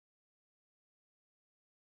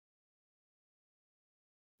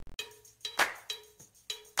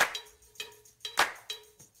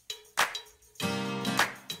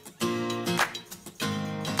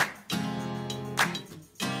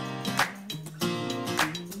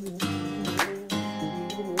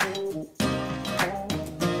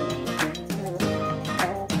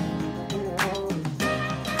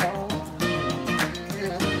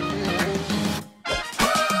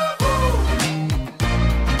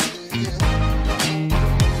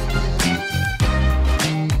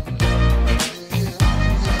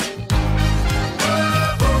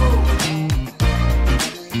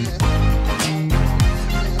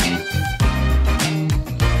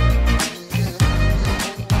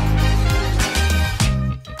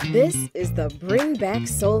This is the Bring Back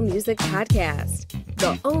Soul Music Podcast,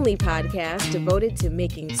 the only podcast devoted to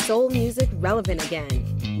making soul music relevant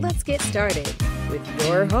again. Let's get started with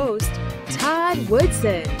your host, Todd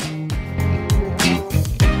Woodson.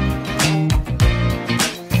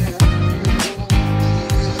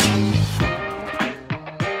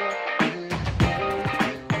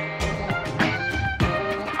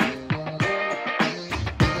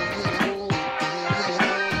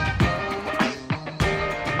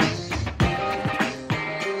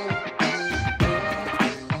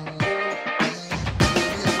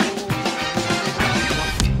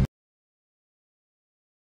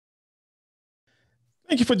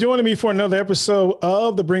 Thank you for joining me for another episode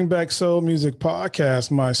of the Bring Back Soul Music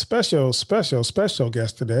Podcast. My special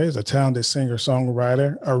guest today is a talented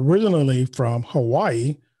singer-songwriter originally from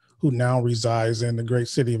Hawaii, who now resides in the great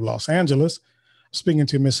city of Los Angeles. Speaking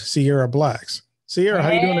to Miss Sierra Blax. Sierra,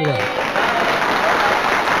 how you doing today?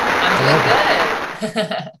 I'm doing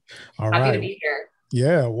good. All Happy right. to be here.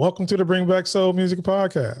 Yeah, welcome to the Bring Back Soul Music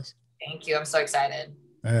Podcast. Thank you. I'm so excited.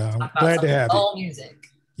 Yeah, I'm glad to have you. Soul music.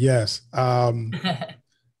 Yes.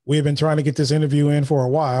 We've been trying to get this interview in for a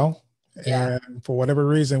while, Yeah. and for whatever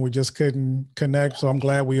reason, we just couldn't connect. So I'm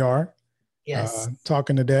glad we are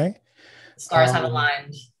talking today. The stars have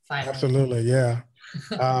aligned finally. Absolutely. Yeah.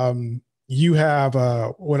 You have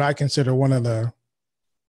what I consider one of the,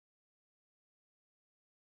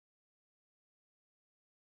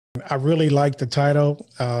 I really like the title.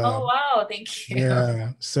 Oh, wow. Thank you.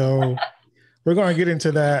 Yeah. So we're going to get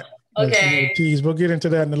into that. Okay. We'll get into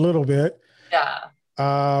that in a little bit. Yeah.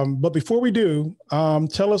 But before we do,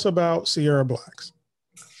 tell us about Sierra Blax.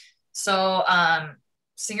 So,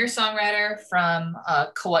 singer-songwriter from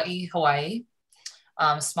Kaua'i, Hawaii,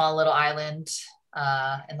 small little island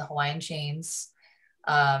in the Hawaiian chains.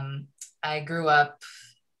 I grew up,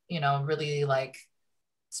 really like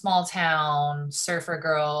small town, surfer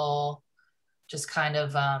girl, just kind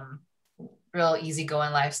of real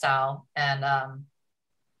easygoing lifestyle. And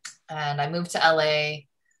I moved to LA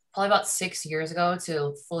probably about 6 years ago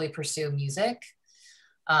to fully pursue music.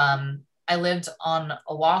 I lived on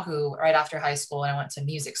Oahu right after high school, and I went to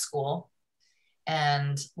music school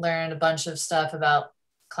and learned a bunch of stuff about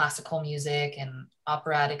classical music and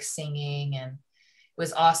operatic singing, and it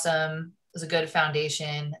was awesome. It was a good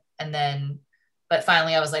foundation. But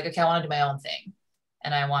finally I was like, okay, I want to do my own thing,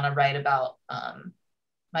 and I want to write about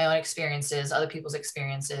my own experiences, other people's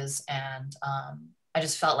experiences, and I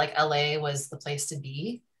just felt like LA was the place to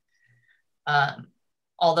be.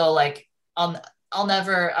 Although like I'm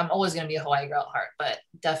always going to be a Hawaii girl at heart, but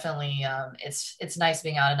definitely it's nice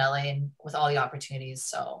being out in LA and with all the opportunities.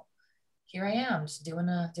 So here I am just doing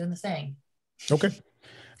the thing. Okay.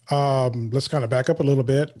 Let's kind of back up a little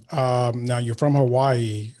bit. Now you're from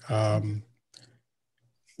Hawaii.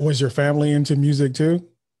 Was your family into music too?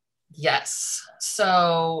 Yes.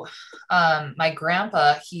 So my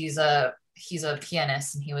grandpa, he's a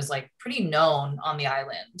pianist, and he was like pretty known on the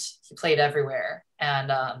island. He played everywhere,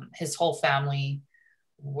 and his whole family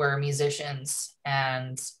were musicians.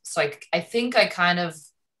 And so I think I kind of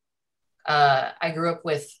I grew up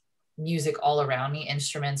with music all around me,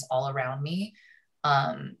 instruments all around me,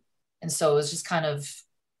 and so it was just kind of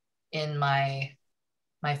in my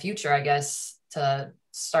future, I guess, to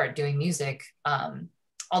start doing music.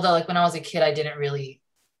 Although like when I was a kid, I didn't really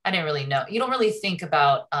know. You don't really think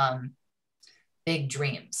about big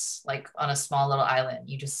dreams like on a small little island.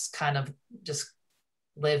 You just kind of just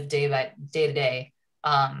live day to day.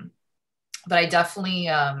 But I definitely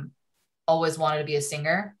always wanted to be a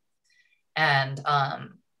singer, and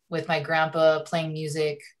with my grandpa playing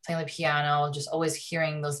music, playing the piano, just always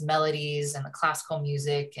hearing those melodies and the classical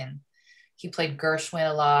music, and he played Gershwin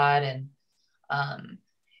a lot, and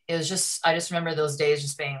it was just, I just remember those days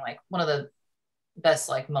just being like one of the best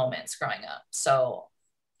like moments growing up. So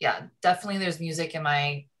yeah, definitely there's music in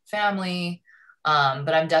my family,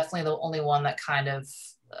 but I'm definitely the only one that kind of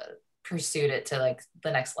pursued it to like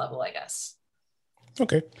the next level, I guess.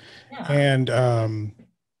 Okay. Yeah. And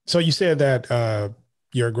so you said that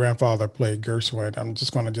your grandfather played Gershwin. I'm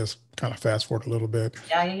just going to kind of fast forward a little bit.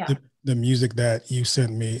 Yeah. The music that you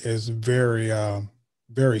sent me is very,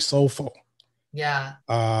 very soulful. Yeah.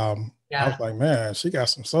 I was like, man, she got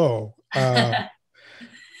some soul.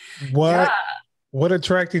 What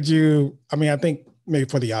attracted you? I mean, I think maybe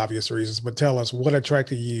for the obvious reasons, but tell us what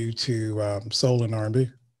attracted you to soul and R&B?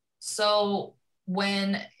 So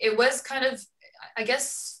when it was kind of, I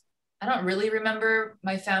guess, I don't really remember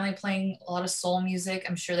my family playing a lot of soul music.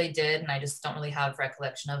 I'm sure they did, and I just don't really have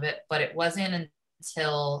recollection of it. But it wasn't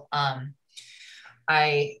until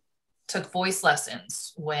I took voice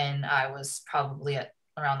lessons when I was probably at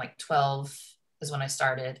around like 12 is when I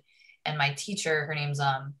started. And my teacher, her name's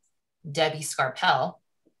Debbi Scarpell.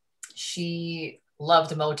 She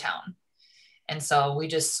loved Motown. And so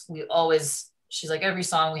she's like, every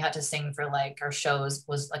song we had to sing for like our shows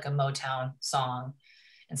was like a Motown song.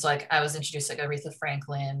 And so like I was introduced like Aretha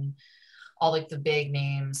Franklin, all like the big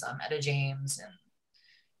names, Etta James and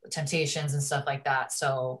the Temptations and stuff like that.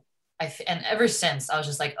 So and ever since I was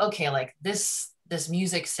just like, okay, like this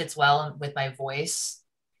music sits well with my voice.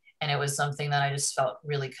 And it was something that I just felt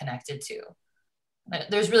really connected to.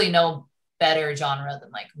 There's really no better genre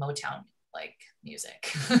than like Motown like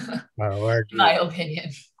music. Oh, I agree. In my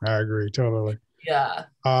opinion. I agree totally. Yeah.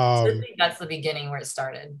 So I think that's the beginning where it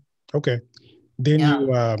started. Okay.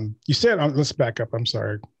 Then you said, let's back up. I'm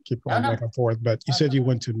sorry, keep going back and forth, but you said you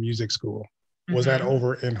went to music school. Was that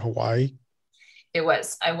over in Hawaii? It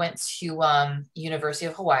was. I went to University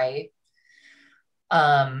of Hawaii.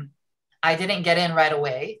 I didn't get in right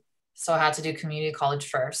away, so I had to do community college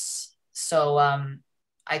first. So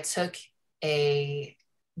I took a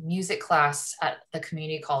music class at the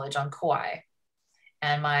community college on Kaua'i,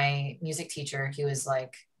 and my music teacher, he was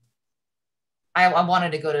like, I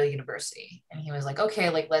wanted to go to university, and he was like, okay,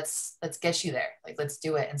 like let's get you there, like let's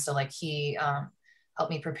do it. And so like he helped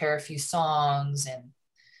me prepare a few songs,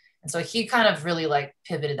 and so he kind of really like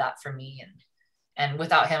pivoted that for me, and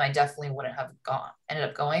without him I definitely wouldn't have ended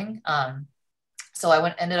up going. So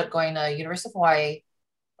I ended up going to University of Hawaii,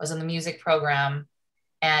 was in the music program,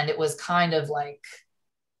 and it was kind of like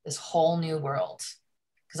this whole new world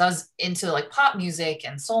because I was into like pop music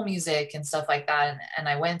and soul music and stuff like that, and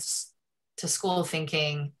I went to school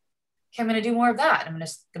thinking, okay, I'm going to do more of that. I'm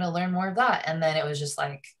just going to learn more of that. And then it was just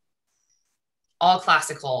like all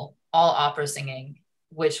classical, all opera singing,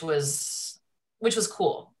 which was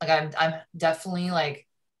cool. Like I'm definitely like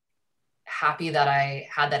happy that I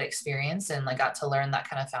had that experience and like got to learn that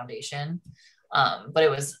kind of foundation. But it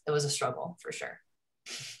was a struggle for sure.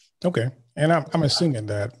 Okay. And I'm assuming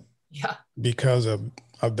that because of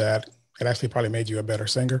that, it actually probably made you a better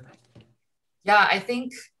singer. Yeah, I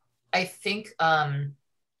think I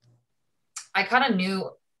kind of knew,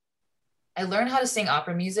 I learned how to sing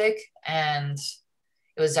opera music, and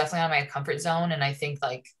it was definitely out of my comfort zone. And I think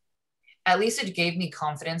like, at least it gave me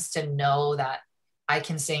confidence to know that I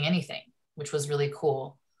can sing anything, which was really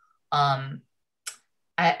cool. A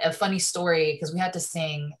funny story, because we had to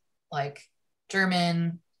sing like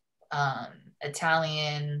German,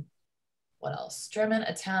 Italian, what else? German,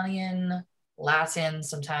 Italian, Latin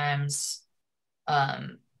sometimes.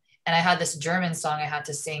 And I had this German song I had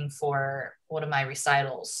to sing for one of my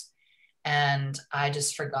recitals, and I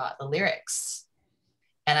just forgot the lyrics,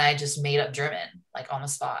 and I just made up German like on the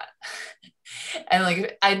spot. And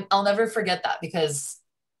like I'll never forget that, because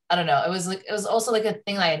I don't know, it was also like a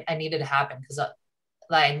thing that I needed to happen, because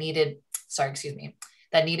that needed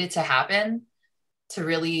to happen to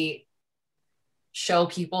really show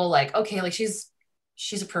people like, okay, like she's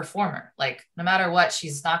a performer, like no matter what,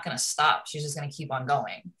 she's not going to stop, she's just going to keep on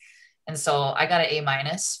going. And so I got an A-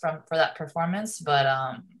 for that performance, but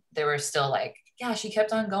they were still like, yeah, she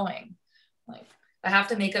kept on going. Like, I have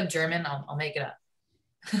to make up German, I'll make it up.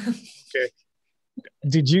 Okay.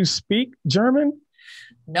 Did you speak German?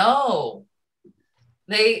 No.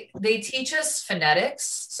 They teach us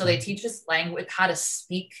phonetics, so they teach us language, how to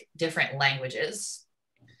speak different languages,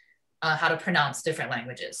 how to pronounce different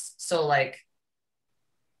languages. So like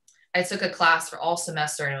I took a class for all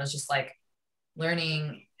semester, and it was just like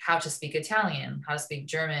learning how to speak Italian, how to speak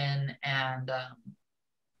German, and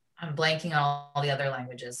I'm blanking on all the other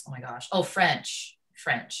languages. Oh my gosh. Oh, French.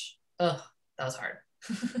 Oh, that was hard.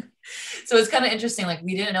 So it's kind of interesting. Like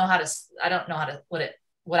we didn't know I don't know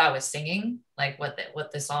what I was singing, like what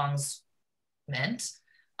the songs meant.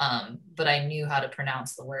 But I knew how to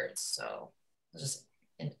pronounce the words. So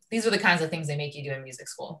these are the kinds of things they make you do in music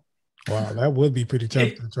school. Wow, that would be pretty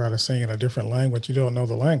tough to try to sing in a different language. You don't know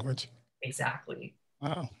the language. Exactly.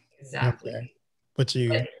 Wow. Exactly. Okay. But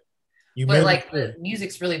but like the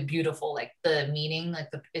music's really beautiful. Like the meaning, like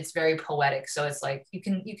it's very poetic. So it's like you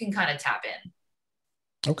can kind of tap in.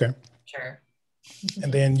 Okay. Sure.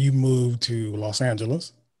 And then you moved to Los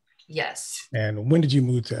Angeles. Yes. And when did you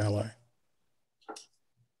move to LA?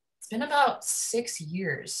 It's been about 6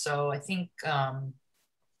 years. So I think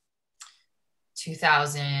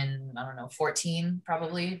 2014,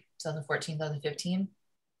 probably 2014, 2015.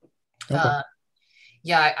 Okay.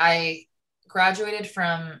 Yeah, I graduated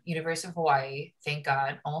from University of Hawaii. Thank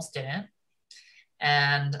God, almost didn't.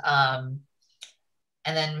 And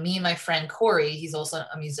then me and my friend Corey, he's also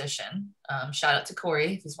a musician. Shout out to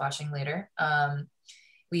Corey if he's watching later.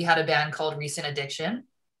 We had a band called Recent Addiction,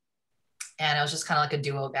 and it was just kind of like a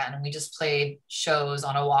duo band, and we just played shows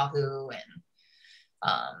on Oahu and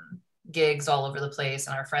gigs all over the place,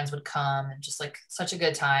 and our friends would come, and just like such a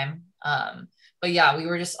good time. But yeah, we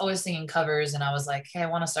were just always singing covers, and I was like, hey, I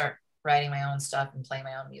want to start writing my own stuff and playing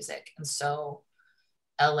my own music. And so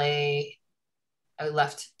I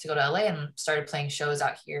left to go to LA and started playing shows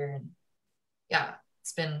out here. And yeah,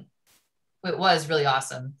 it was really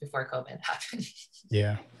awesome before COVID happened.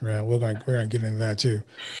 Yeah, right. We're gonna get into that too.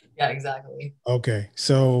 Yeah, exactly. Okay,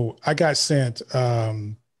 so I got sent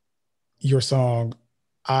your song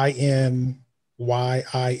INYIM.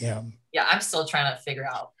 Yeah, I'm still trying to figure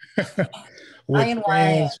out. Which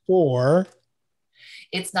stands for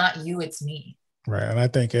It's Not You, It's Me. Right, and I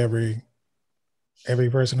think every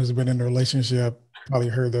person who's been in a relationship probably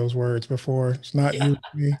heard those words before. It's not you,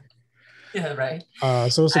 it's me. Yeah, right.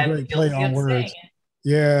 So it's a great play on words.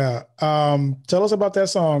 Yeah. Tell us about that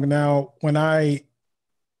song. Now, when I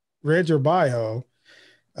read your bio,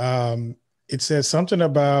 it says something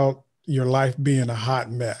about your life being a hot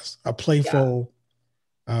mess, a playful,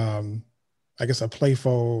 I guess a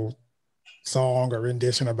playful song or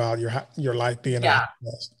rendition about your life being a hot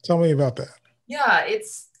mess. Tell me about that. Yeah,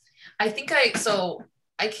 I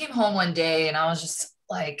came home one day and I was just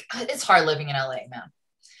like, it's hard living in LA, man.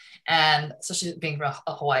 And especially being a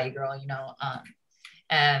Hawaii girl,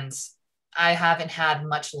 and I haven't had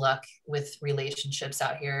much luck with relationships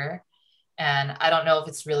out here. And I don't know if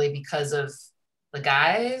it's really because of the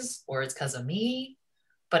guys or it's because of me,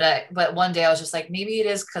 but one day I was just like, maybe it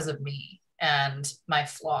is because of me and my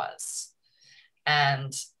flaws.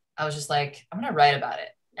 And I was just like, I'm going to write about it.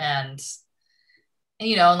 And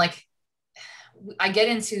like, I get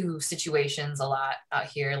into situations a lot out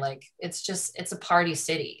here. Like, it's a party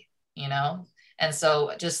city, And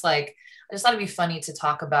so just like, I just thought it'd be funny to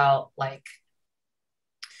talk about like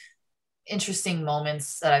interesting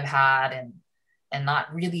moments that I've had and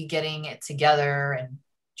not really getting it together and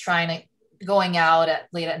going out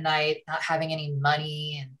late at night, not having any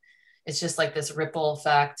money. And it's just like this ripple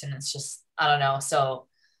effect. And it's just, I don't know. So,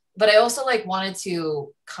 but I also like wanted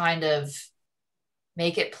to kind of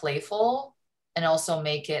make it playful and also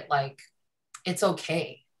make it like, it's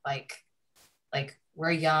okay. Like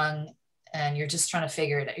we're young and you're just trying to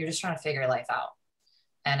figure life out.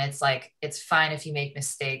 And it's like, it's fine if you make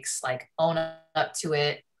mistakes, like own up to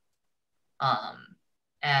it.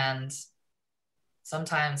 And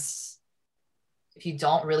sometimes if you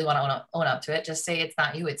don't really want to own up to it, just say it's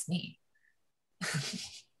not you, it's me.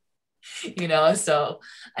 So,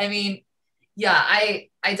 I mean, yeah, I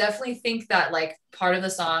definitely think that like part of the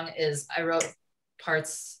song is I wrote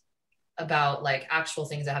parts about like actual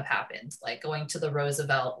things that have happened, like going to the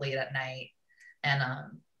Roosevelt late at night. And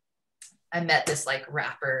I met this like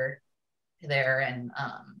rapper there, and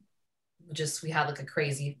we had like a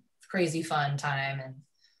crazy fun time. And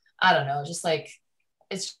I don't know, just like,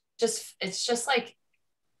 it's just like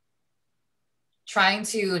trying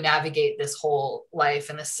to navigate this whole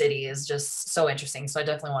life in the city is just so interesting. So I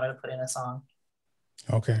definitely wanted to put in a song.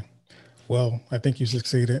 Okay. Well, I think you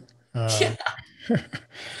succeeded.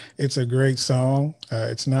 It's a great song.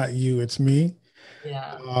 It's not you, it's me.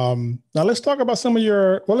 Yeah. Now let's talk about some of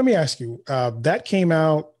let me ask you, that came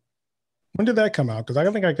out. When did that come out? Because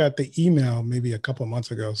I think I got the email maybe a couple of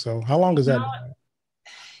months ago. So how long is that?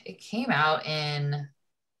 It came out in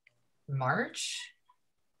March.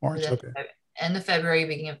 Okay. End of February,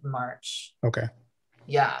 beginning of March. Okay.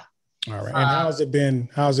 Yeah. All right. And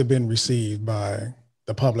how's it been received by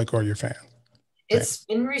the public or your fans? It's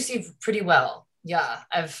been received pretty well. Yeah.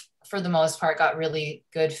 I've, for the most part, got really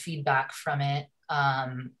good feedback from it. I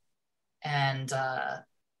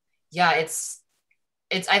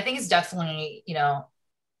think it's definitely,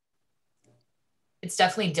 it's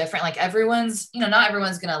definitely different. Like everyone's, not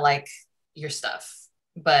everyone's going to like your stuff,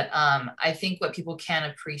 but, I think what people can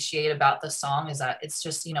appreciate about the song is that it's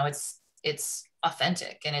just, it's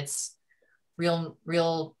authentic and it's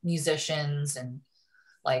real musicians and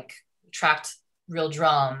like tracked real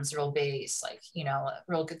drums, real bass, like,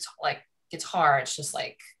 real guitar. It's just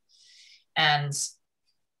like, and,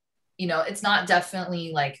 it's not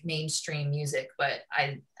definitely like mainstream music, but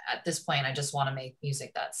at this point, I just want to make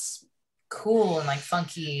music that's cool and like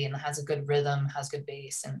funky and has a good rhythm, has good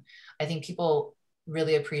bass. And I think people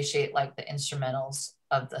really appreciate like the instrumentals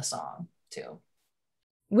of the song too.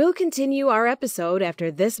 We'll continue our episode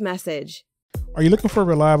after this message. Are you looking for a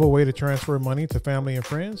reliable way to transfer money to family and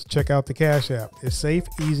friends? Check out the Cash App. It's safe,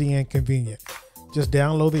 easy, and convenient. Just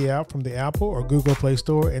download the app from the Apple or Google Play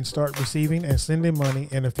Store and start receiving and sending money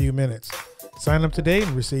in a few minutes. Sign up today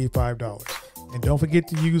and receive $5. And don't forget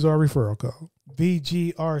to use our referral code,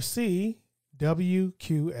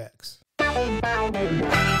 VGRCWQX.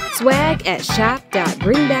 Swag at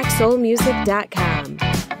shop.bringbacksoulmusic.com.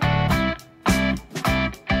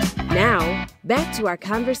 Now, back to our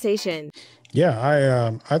conversation.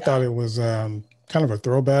 Yeah, I thought it was kind of a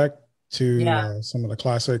throwback to some of the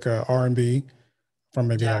classic R&B from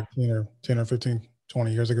maybe like 10 or 15,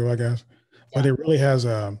 20 years ago, I guess. But it really has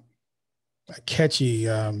a catchy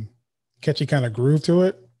kind of groove to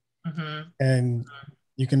it. And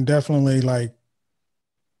you can definitely like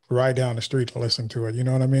ride down the street and listen to it. You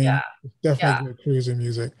know what I mean? Yeah. It's definitely good cruising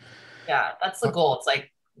music. Yeah, that's the goal. It's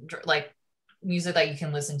like music that you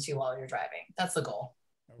can listen to while you're driving. That's the goal.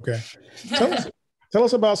 Okay. Tell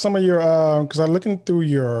us about some of your, because I'm looking through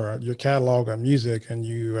your catalog of music, and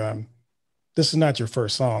you, this is not your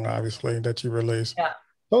first song, obviously, that you released. Yeah.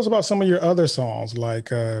 Tell us about some of your other songs, like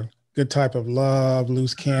Good Type of Love,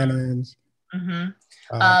 Loose Cannons.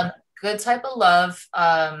 Good Type of Love.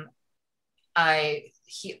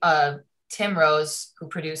 Tim Rose, who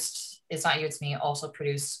produced It's Not You, It's Me, also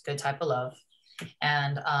produced Good Type of Love.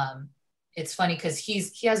 And it's funny because he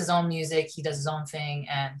has his own music, he does his own thing,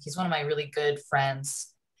 and he's one of my really good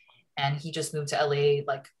friends. And he just moved to LA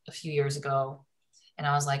like a few years ago. And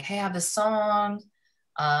I was like, hey, I have this song.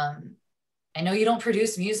 I know you don't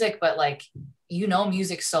produce music, but like, you know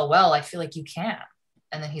music so well, I feel like you can.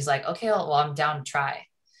 And then he's like, okay, well, I'm down to try.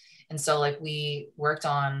 And so like we worked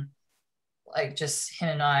on like just him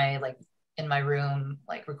and I like in my room,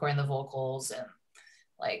 like recording the vocals and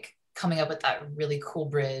like coming up with that really cool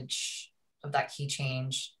bridge of that key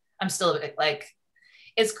change. I'm still like,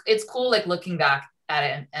 it's cool like looking back at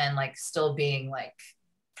it and like still being like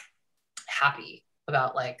happy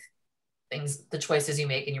about like things, the choices you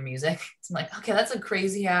make in your music. It's like, okay, that's a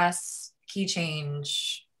crazy ass key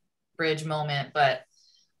change bridge moment, but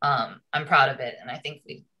I'm proud of it. And I think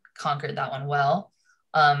we conquered that one well.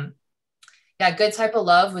 Good Type of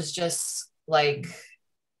Love was just like,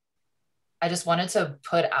 I just wanted to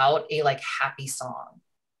put out a like happy song,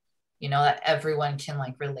 you know, that everyone can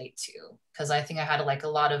like relate to. Cause I think I had like a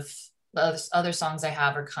lot of the other songs I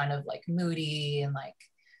have are kind of like moody and like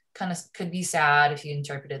kind of could be sad if you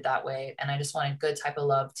interpret it that way. And I just wanted Good Type of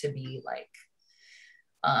Love to be like,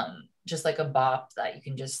 just like a bop that you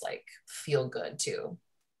can just like feel good to,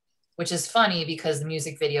 which is funny because the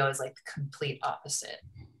music video is like the complete opposite.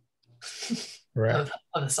 Right. of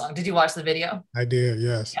the song. Did you watch the video? I did,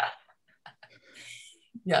 yes.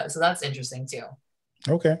 Yeah, so that's interesting too.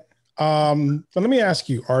 Okay. But let me ask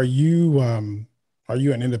you, are you an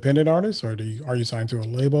independent artist, or are you signed to a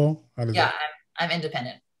label? I'm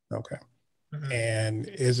independent. Okay. And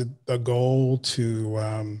is it the goal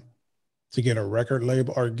to get a record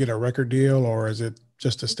label or get a record deal, or is it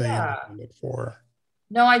just to stay independent for?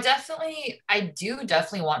 No, I do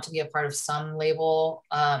definitely want to be a part of some label.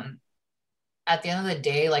 At the end of the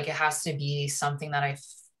day, like it has to be something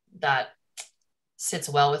that sits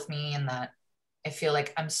well with me, and that I feel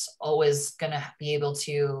like I'm always gonna be able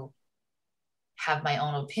to have my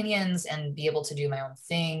own opinions and be able to do my own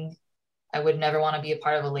thing. I would never want to be a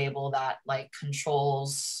part of a label that like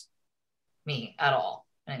controls me at all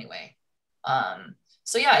in any way.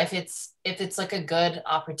 So yeah, if it's like a good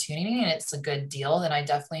opportunity and it's a good deal, then I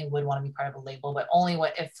definitely would want to be part of a label, but only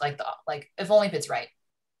if it's right.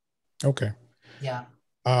 Okay. Yeah.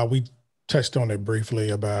 We touched on it briefly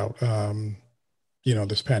about,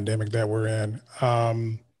 this pandemic that we're in. How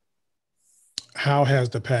has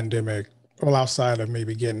the pandemic, well, outside of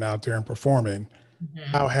maybe getting out there and performing,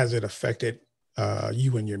 how has it affected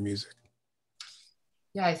you and your music?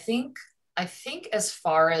 Yeah, I think as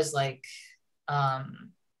far as like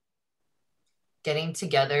getting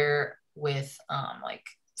together with like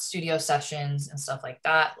studio sessions and stuff like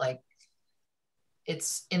that, like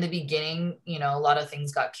it's in the beginning, a lot of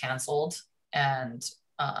things got canceled, and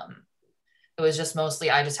it was just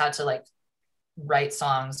mostly I just had to like write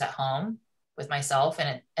songs at home with myself,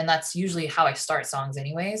 and that's usually how I start songs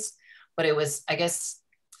anyways. But it was, I guess,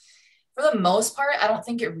 for the most part, I don't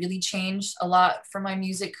think it really changed a lot for my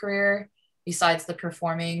music career besides the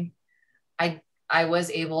performing. I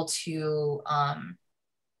was able to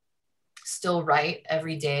still write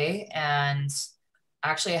every day, and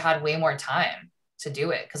actually I had way more time to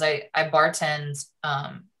do it because I bartend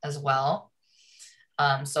as well.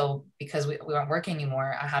 So because we weren't working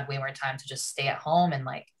anymore, I had way more time to just stay at home and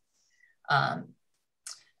like, I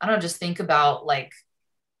don't know, just think about like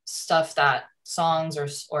stuff that songs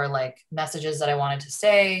or like messages that I wanted to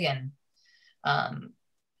say. And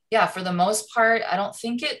for the most part, I don't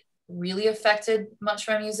think it really affected much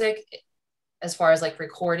my music as far as like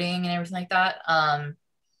recording and everything like that.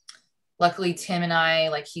 Luckily, Tim and I,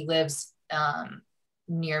 like he lives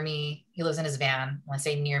near me. He lives in his van. When I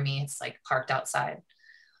say near me, it's like parked outside.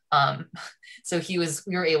 So we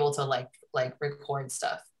were able to like record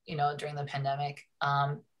stuff, you know, during the pandemic.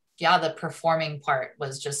 Yeah, the performing part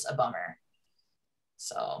was just a bummer.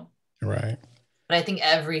 So, right. but I think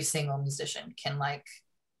every single musician can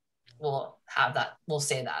will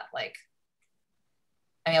say that. Like,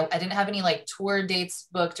 I mean, I didn't have any like tour dates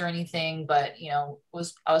booked or anything, but you know,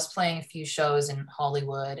 I was playing a few shows in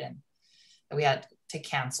Hollywood and we had to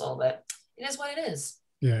cancel, but it is what it is.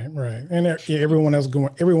 Yeah, right. And everyone else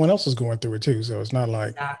is going through it too. So it's not like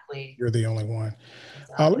Exactly. you're the only one.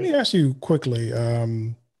 Exactly. Let me ask you quickly.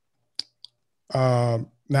 Now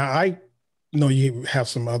I know you have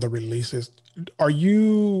some other releases. Are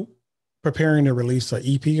you preparing to release an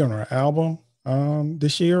EP on an album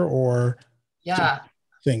this year, or yeah,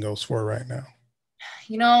 singles for right now?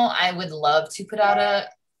 You know, I would love to put out an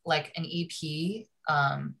EP.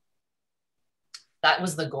 That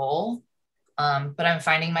was the goal. But I'm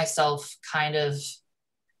finding myself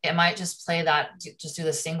it might just do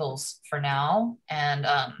the singles for now. And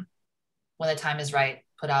when the time is right,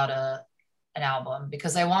 put out an album,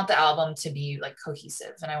 because I want the album to be like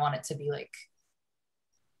cohesive, and I want it to be like,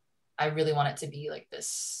 I really want it to be like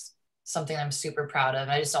this, something I'm super proud of.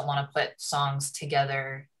 I just don't want to put songs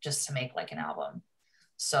together just to make like an album.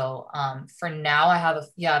 So for now I have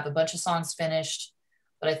a bunch of songs finished,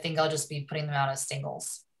 but I think I'll just be putting them out as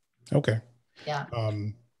singles. Okay. Yeah.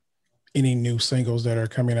 Any new singles that are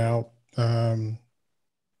coming out?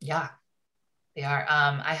 Yeah, they are.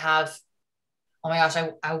 I have, oh my gosh,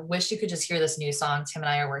 I wish you could just hear this new song Tim and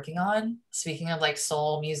I are working on. Speaking of like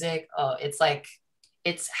soul music, oh, it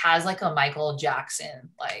has like a Michael Jackson,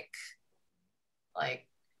 like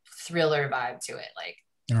Thriller vibe to it. Like,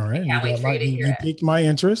 all right. I can't wait for you to hear it. Piqued my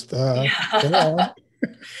interest. Yeah.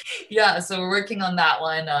 Yeah. So we're working on that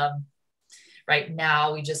one. Right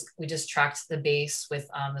now we just tracked the bass with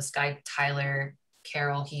this guy Tyler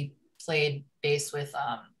Carroll. He played bass with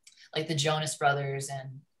like the Jonas Brothers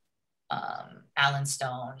and Alan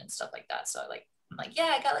Stone and stuff like that. So I'm like,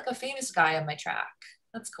 yeah, I got like a famous guy on my track.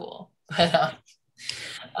 That's cool. But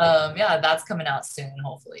yeah, that's coming out soon,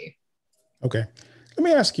 hopefully. Okay, let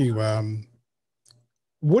me ask you,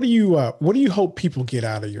 what do you hope people get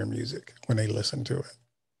out of your music when they listen to it?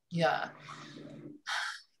 Yeah,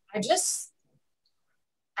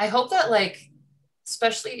 I hope that, like,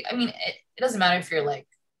 especially, I mean, it doesn't matter if you're like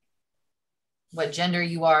what gender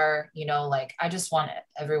you are, you know, like, I just want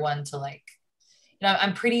everyone to, like, you know,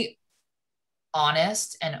 I'm pretty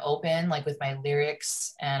honest and open, like with my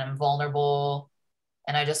lyrics, and I'm vulnerable,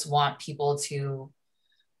 and I just want people to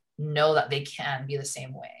know that they can be the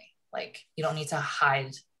same way. Like, you don't need to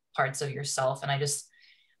hide parts of yourself. And I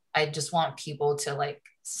just want people to, like,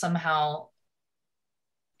 somehow,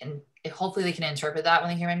 and hopefully they can interpret that when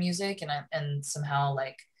they hear my music, and somehow,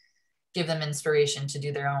 like, give them inspiration to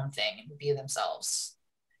do their own thing and be themselves.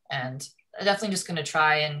 And I'm definitely just going to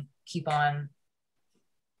try and keep on,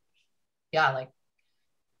 yeah, like,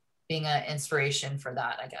 being an inspiration for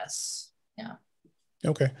that, I guess. Yeah.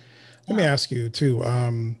 Okay. Let me ask you too.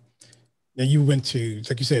 You went to,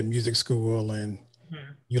 like you said, music school, and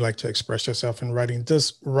you like to express yourself in writing.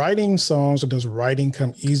 Does writing songs, or does writing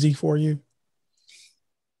come easy for you?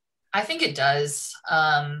 I think it does.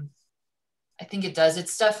 I think it does.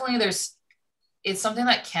 It's definitely, it's something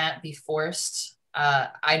that can't be forced.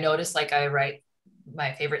 I notice, like, I write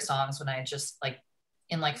my favorite songs when I just, like,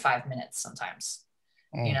 in like 5 minutes sometimes,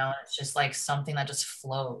 you know, it's just like something that just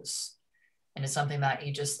flows, and it's something that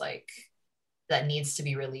you just, like, that needs to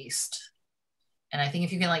be released. And I think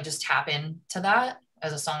if you can, like, just tap into that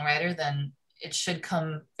as a songwriter, then it should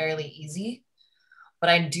come fairly easy. But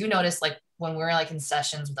I do notice, like, when we're, like, in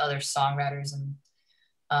sessions with other songwriters, and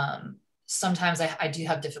sometimes I do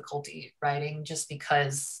have difficulty writing, just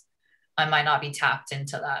because I might not be tapped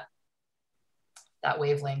into that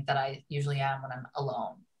wavelength that I usually am when I'm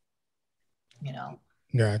alone, you know?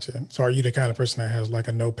 Gotcha. So are you the kind of person that has, like,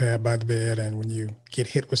 a notepad by the bed, and when you get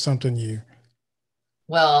hit with something, you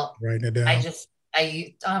write it down?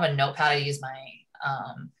 I don't have a notepad. I use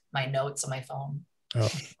my notes on my phone. Oh,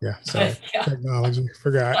 yeah. Sorry. Yeah. Technology.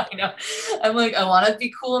 Forgot. I know. I'm like, I want to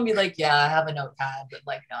be cool and be like, yeah, I have a notepad, but,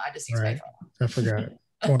 like, no, I just use my phone. I forgot.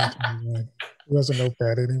 2021. Who has a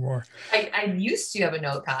notepad anymore? I used to have a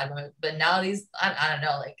notepad, but now I don't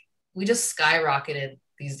know, like, we just skyrocketed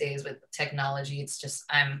these days with technology. It's just,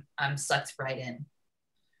 I'm sucked right in.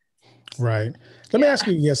 Right. Let me ask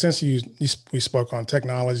you, since we spoke on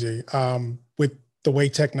technology, with the way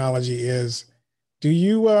technology is, do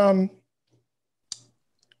you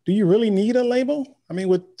really need a label? I mean,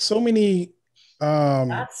 with so many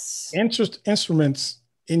instruments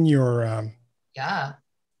in your Yeah.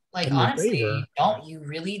 Like, in your favor. honestly, you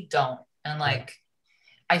really don't. And like,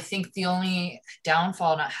 I think the only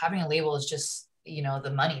downfall of not having a label is just,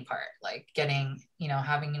 the money part, like getting,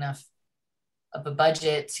 having enough of a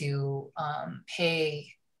budget to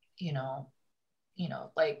pay, you know,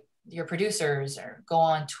 like your producers or go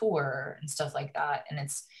on tour and stuff like that. And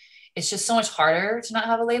it's just so much harder to not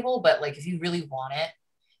have a label. But like, if you really want it,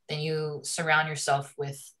 then you surround yourself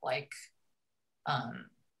with like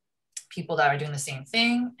people that are doing the same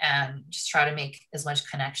thing and just try to make as much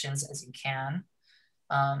connections as you can.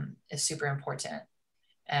 Is super important.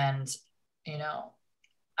 And,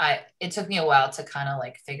 it took me a while to kind of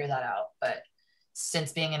like figure that out, but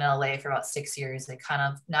since being in LA for about 6 years, I kind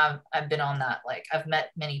of, now I've been on that, like I've met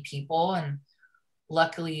many people, and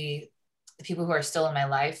luckily the people who are still in my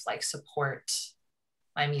life, like, support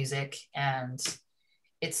my music, and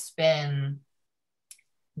it's been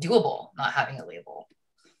doable not having a label.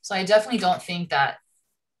 So I definitely don't think that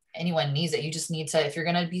anyone needs it. You just need to, if you're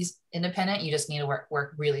going to be independent, you just need to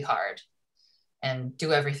work really hard and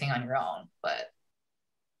do everything on your own. But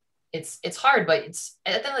it's hard, but it's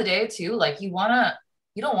at the end of the day too, like you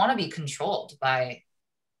don't want to be controlled by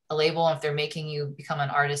a label if they're making you become an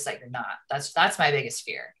artist that you're not. That's my biggest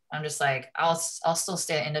fear. I'm just like, I'll still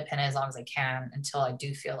stay independent as long as I can until I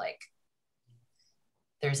do feel like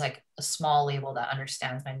there's like a small label that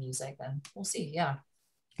understands my music, and we'll see. Yeah.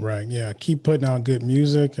 Right. Yeah. Keep putting out good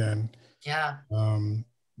music, and Yeah. then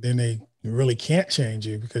they really can't change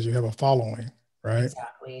you because you have a following, right?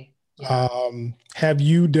 Exactly. Yeah. Have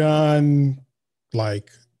you done like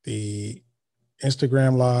the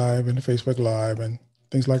Instagram Live and the Facebook Live and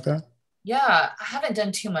things like that? Yeah, I haven't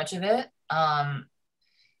done too much of it.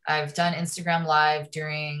 I've done Instagram Live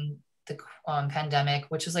during the pandemic,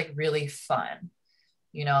 which was like really fun.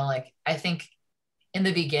 Like I think in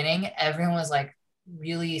the beginning, everyone was like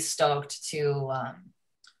really stoked to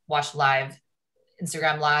watch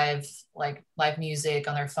Instagram Live, like live music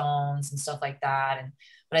on their phones and stuff like that.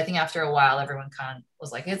 But I think after a while, everyone kind of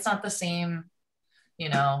was like, it's not the same,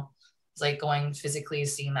 it's like going physically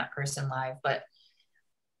seeing that person live. But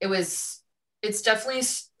it's definitely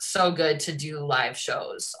so good to do live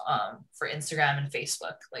shows for Instagram and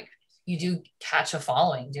Facebook. Like you do catch a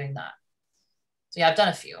following doing that. So yeah, I've done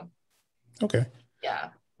a few. Okay. Yeah.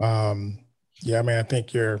 Yeah, I mean, I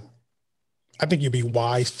think you'd be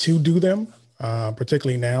wise to do them,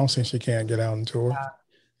 particularly now since you can't get out on tour.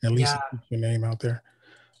 Yeah. At least keep your name out there.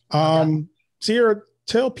 Sierra,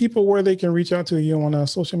 tell people where they can reach out to you on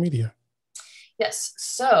social media. Yes.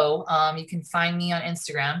 So you can find me on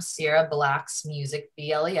Instagram, Sierra Blax Music,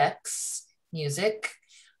 BLEX Music.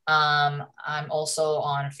 I'm also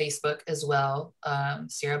on Facebook as well,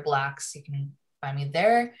 Sierra Blax. You can find me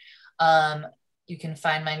there. You can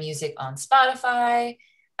find my music on Spotify,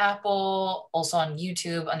 Apple, also on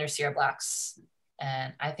YouTube under Sierra Blax.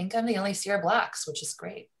 And I think I'm the only Sierra Blax, which is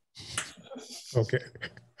great. Okay.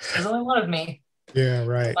 There's only one of me. Yeah,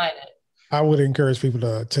 right. Find it. I would encourage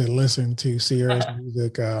people to listen to Sierra's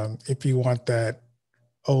music if you want that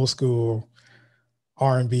old school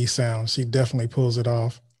R&B sound. She definitely pulls it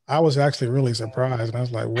off. I was actually really surprised, and I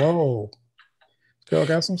was like, "Whoa, girl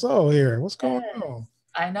got some soul here. What's going on?"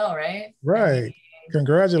 I know, right? Right.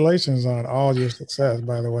 Congratulations on all your success,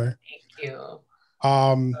 by the way. Thank you. So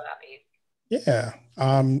happy. Yeah.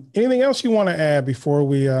 Anything else you want to add before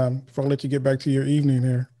I let you get back to your evening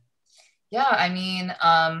here? Yeah, I mean,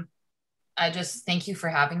 I just thank you for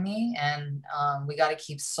having me, and we got to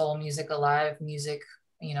keep soul music alive. Music,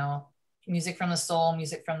 music from the soul,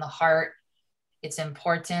 music from the heart. It's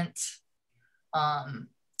important.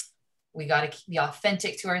 We got to be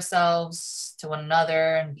authentic to ourselves, to one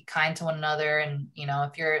another, and be kind to one another. And,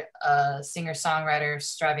 if you're a singer-songwriter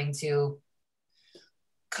striving to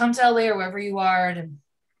come to LA or wherever you are to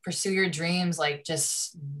pursue your dreams, like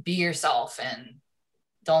just be yourself and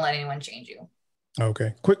don't let anyone change you.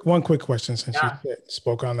 Okay. One quick question, since you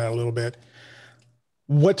spoke on that a little bit.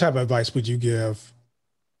 What type of advice would you give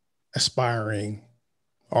aspiring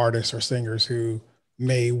artists or singers who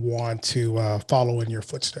may want to follow in your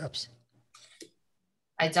footsteps?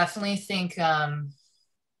 I definitely think,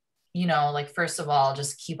 like, first of all,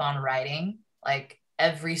 just keep on writing. Like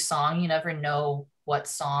every song, you never know what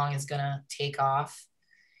song is going to take off.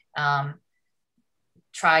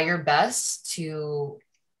 Try your best to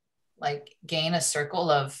like gain a circle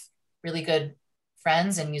of really good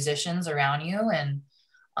friends and musicians around you,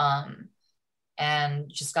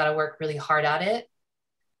 and just got to work really hard at it.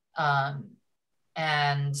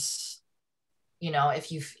 And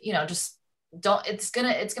if you just don't, it's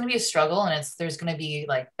gonna be a struggle, and there's gonna be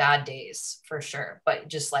like bad days for sure, but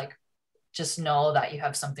just like just know that you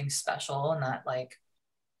have something special, and that like,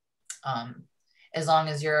 as long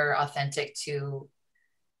as you're authentic to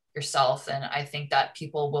yourself, then I think that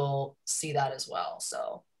people will see that as well.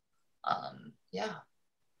 So, yeah.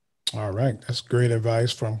 All right. That's great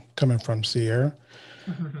advice coming from Sierra.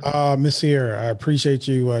 Miss Sierra, I appreciate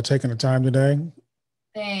you taking the time today.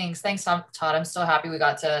 Thanks, Todd. I'm so happy we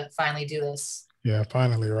got to finally do this. Yeah,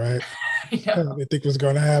 finally, right? I didn't think it was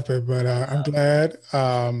going to happen, but I'm glad.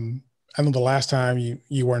 I know the last time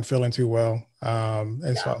you weren't feeling too well,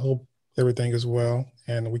 and so I hope everything is well.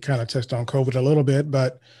 And we kind of touched on COVID a little bit,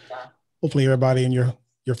 but hopefully everybody in your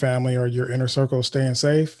family or your inner circle is staying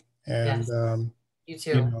safe. And you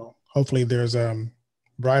too. Hopefully there's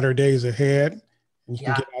brighter days ahead, and you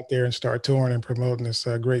can get out there and start touring and promoting this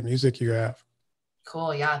great music you have.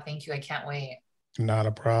 Cool. Yeah. Thank you. I can't wait. Not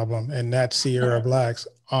a problem. And that's Sierra Blax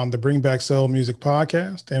on the Bring Back Soul Music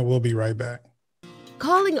podcast, and we'll be right back.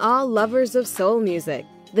 Calling all lovers of soul music.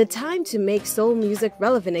 The time to make soul music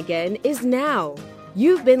relevant again is now.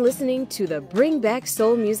 You've been listening to the Bring Back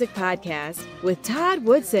Soul Music podcast with Todd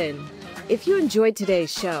Woodson. If you enjoyed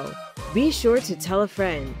today's show, be sure to tell a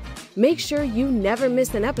friend. Make sure you never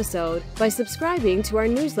miss an episode by subscribing to our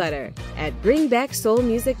newsletter at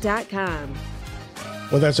bringbacksoulmusic.com.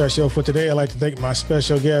 Well, that's our show for today. I'd like to thank my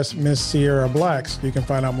special guest, Miss Sierra Blax. You can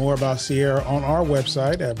find out more about Sierra on our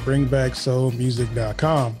website at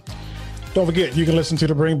bringbacksoulmusic.com. Don't forget, you can listen to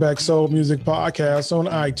the Bring Back Soul Music podcast on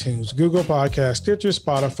iTunes, Google Podcasts, Stitcher,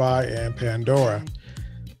 Spotify, and Pandora.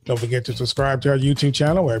 Don't forget to subscribe to our YouTube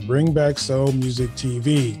channel at Bring Back Soul Music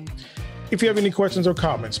TV. If you have any questions or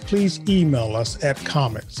comments, please email us at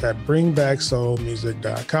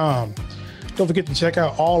comments@bringbacksoulmusic.com. Don't forget to check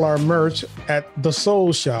out all our merch at The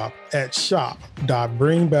Soul Shop at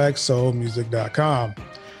shop.bringbacksoulmusic.com.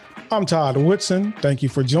 I'm Todd Woodson. Thank you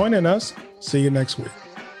for joining us. See you next week.